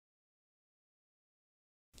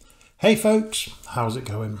Hey folks, how's it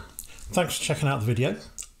going? Thanks for checking out the video.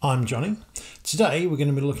 I'm Johnny. Today we're going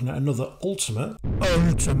to be looking at another ultimate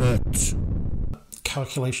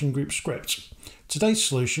calculation group script. Today's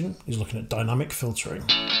solution is looking at dynamic filtering.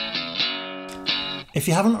 If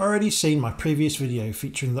you haven't already seen my previous video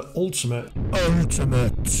featuring the ultimate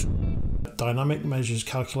dynamic measures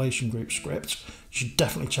calculation group script, you should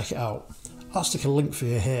definitely check it out. I'll stick a link for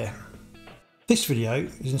you here. This video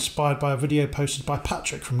is inspired by a video posted by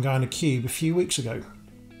Patrick from Guy on a Cube a few weeks ago.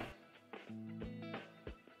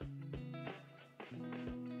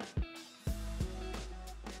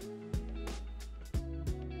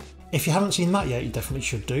 If you haven't seen that yet, you definitely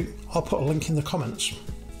should do. I'll put a link in the comments.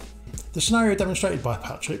 The scenario demonstrated by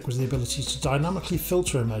Patrick was the ability to dynamically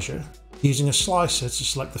filter a measure using a slicer to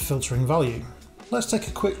select the filtering value. Let's take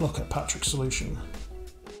a quick look at Patrick's solution.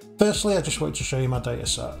 Firstly, I just wanted to show you my data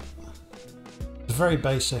set. It's a very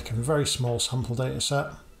basic and very small sample data set,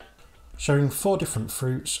 showing 4 different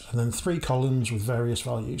fruits and then 3 columns with various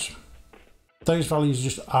values. Those values are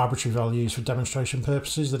just arbitrary values for demonstration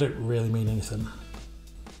purposes, they don't really mean anything.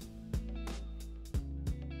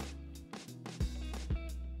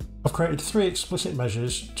 I've created 3 explicit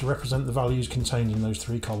measures to represent the values contained in those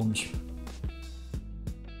 3 columns.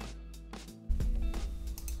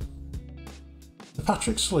 For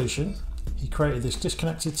Patrick's solution, he created this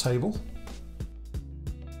disconnected table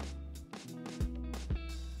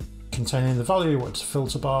containing the value he wanted to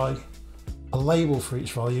filter by, a label for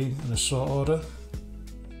each value and a sort order.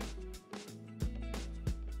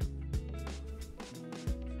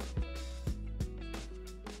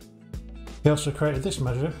 He also created this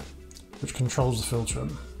measure which controls the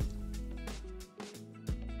filtering.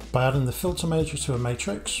 By adding the filter measure to a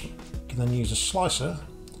matrix, you can then use a slicer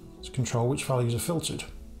to control which values are filtered.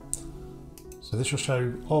 So this will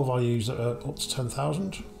show all values that are up to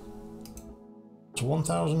 10,000, up to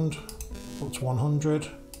 1,000, up to 100,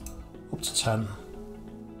 up to 10.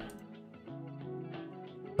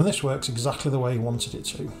 And this works exactly the way he wanted it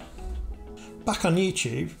to. Back on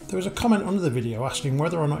YouTube, there was a comment under the video asking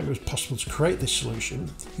whether or not it was possible to create this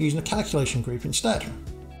solution using a calculation group instead.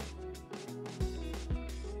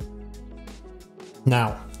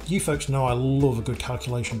 Now, you folks know I love a good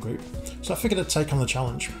calculation group, so I figured I'd take on the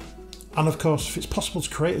challenge. And of course, if it's possible to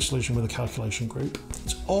create a solution with a calculation group,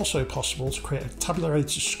 it's also possible to create a tabulated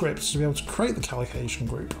script to be able to create the calculation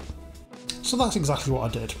group. So that's exactly what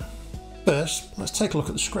I did. First, let's take a look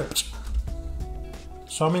at the script.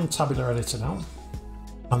 So I'm in Tabular Editor now,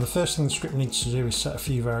 and the first thing the script needs to do is set a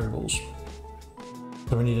few variables.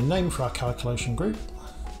 So we need a name for our calculation group,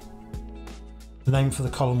 the name for the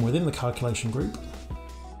column within the calculation group,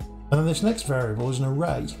 and then this next variable is an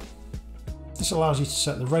array. This allows you to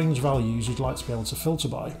set the range values you'd like to be able to filter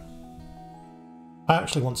by. I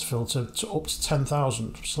actually want to filter to up to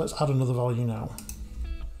 10,000, so let's add another value now.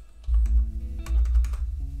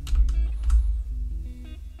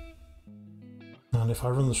 And if I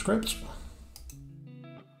run the script,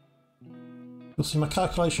 you'll see my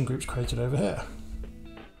calculation group's created over here.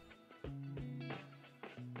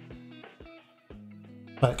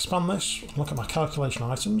 If I expand this, look at my calculation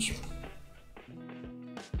items.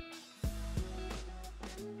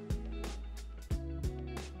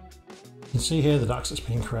 You can see here the DAX that's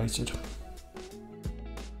being created.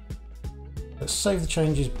 Let's save the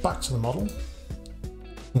changes back to the model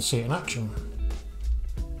and see it in action.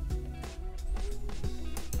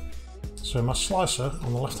 So my slicer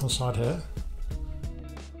on the left hand side here,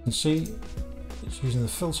 you can see it's using the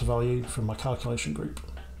filter value from my calculation group.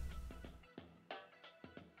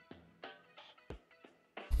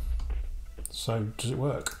 So does it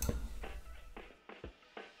work?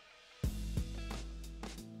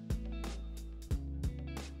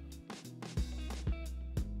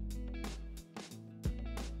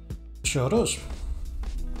 Sure does.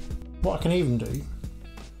 What I can even do,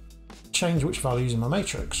 change which values in my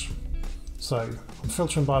matrix. So I'm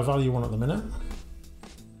filtering by value 1 at the minute.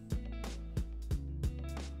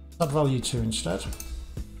 Add value 2 instead.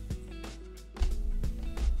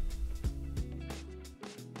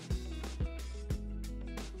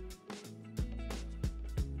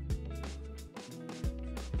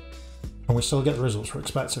 And we still get the results we're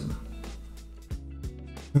expecting.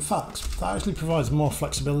 In fact, that actually provides more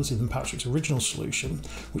flexibility than Patrick's original solution,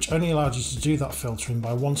 which only allowed you to do that filtering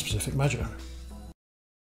by one specific measure.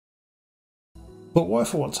 But what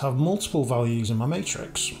if I want to have multiple values in my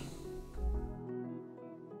matrix?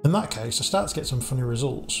 In that case, I start to get some funny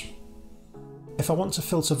results. If I want to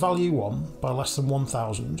filter value 1 by less than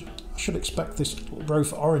 1,000, I should expect this row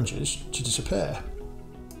for oranges to disappear.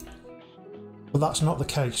 But that's not the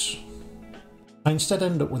case. I instead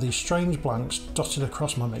end up with these strange blanks dotted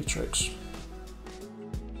across my matrix.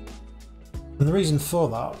 And the reason for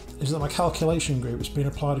that is that my calculation group has been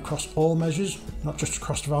applied across all measures, not just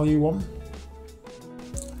across value 1.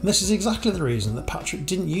 And this is exactly the reason that Patrick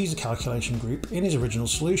didn't use a calculation group in his original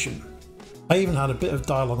solution. I even had a bit of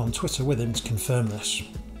dialogue on Twitter with him to confirm this.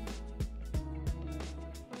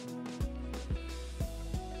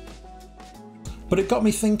 But it got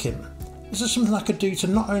me thinking, is there something I could do to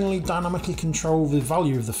not only dynamically control the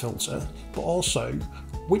value of the filter, but also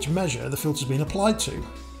which measure the filter's been applied to?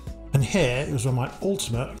 And here is where my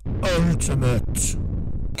ultimate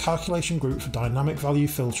calculation group for dynamic value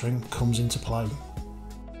filtering comes into play.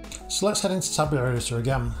 So let's head into Tabular Editor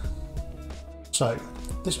again. So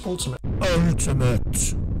this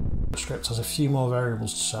ultimate script has a few more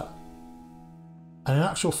variables to set. And in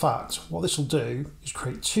actual fact, what this will do is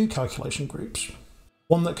create two calculation groups.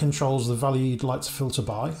 One that controls the value you'd like to filter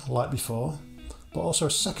by, like before, but also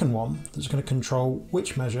a second one that's going to control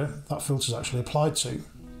which measure that filter is actually applied to.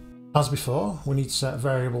 As before, we need to set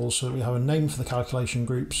variables so that we have a name for the calculation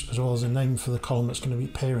groups as well as a name for the column that's going to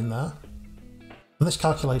appear in there. And this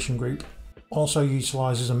calculation group also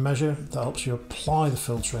utilises a measure that helps you apply the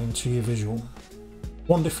filtering to your visual.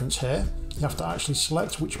 One difference here, you have to actually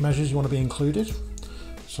select which measures you want to be included.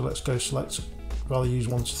 So let's go select values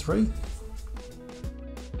 1 to 3.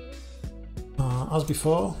 As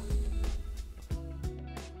before,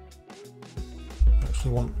 I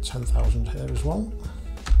actually want 10,000 here as well.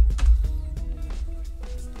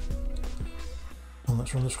 And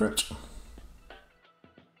let's run the script.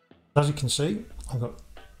 As you can see, I've got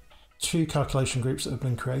two calculation groups that have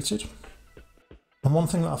been created. And one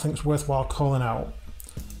thing that I think is worthwhile calling out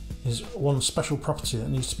is one special property that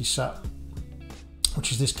needs to be set,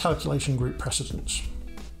 which is this calculation group precedence.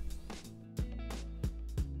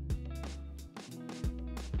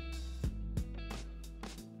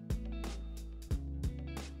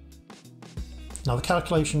 Now the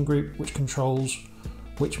calculation group which controls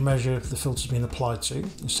which measure the filter has been applied to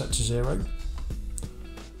is set to 0.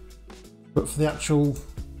 But for the actual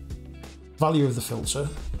value of the filter,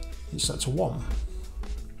 it's set to 1.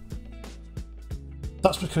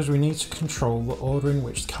 That's because we need to control the order in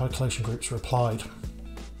which the calculation groups are applied.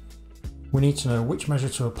 We need to know which measure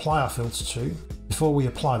to apply our filter to before we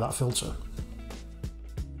apply that filter.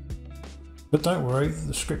 But don't worry,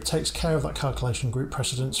 the script takes care of that calculation group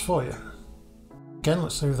precedence for you. Again,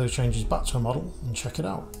 let's move those changes back to a model and check it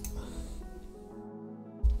out.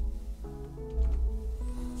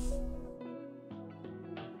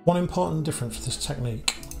 One important difference with this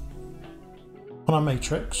technique. On our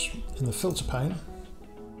matrix, in the filter pane,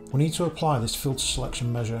 we need to apply this filter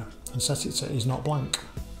selection measure and set it to is not blank.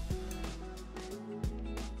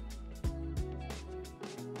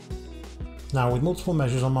 Now with multiple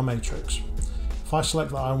measures on my matrix, if I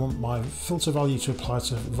select that I want my filter value to apply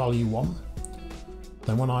to value 1,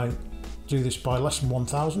 then when I do this by less than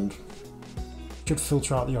 1000, it should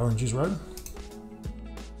filter out the oranges row.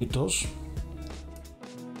 It does.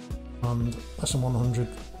 And less than 100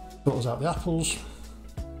 filters out the apples.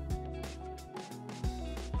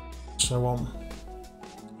 So on.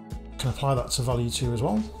 Can apply that to value 2 as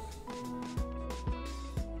well.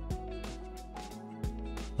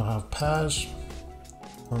 I have pears,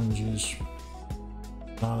 oranges,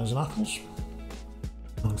 bananas and apples.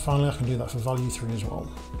 And finally I can do that for value 3 as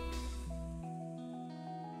well.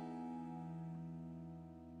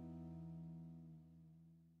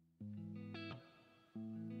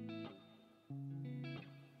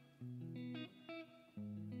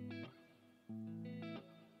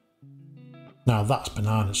 Now that's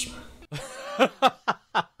bananas.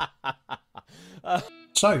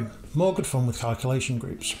 So, more good fun with calculation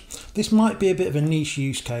groups. This might be a bit of a niche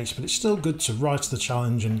use case, but it's still good to rise to the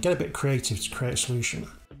challenge and get a bit creative to create a solution.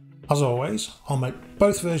 As always, I'll make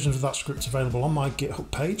both versions of that script available on my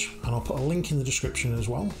GitHub page, and I'll put a link in the description as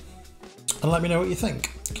well. And let me know what you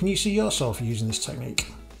think. Can you see yourself using this technique?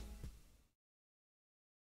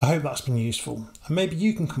 I hope that's been useful, and maybe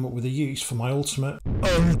you can come up with a use for my ultimate.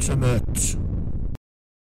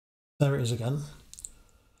 There it is again.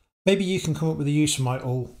 Maybe you can come up with a use for my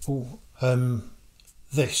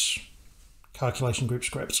this calculation group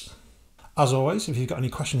script. As always, if you've got any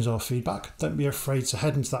questions or feedback, don't be afraid to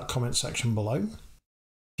head into that comment section below.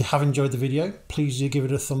 If you have enjoyed the video, please do give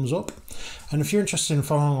it a thumbs up. And if you're interested in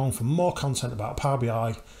following along for more content about Power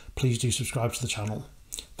BI, please do subscribe to the channel.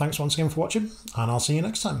 Thanks once again for watching, and I'll see you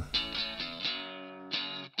next time.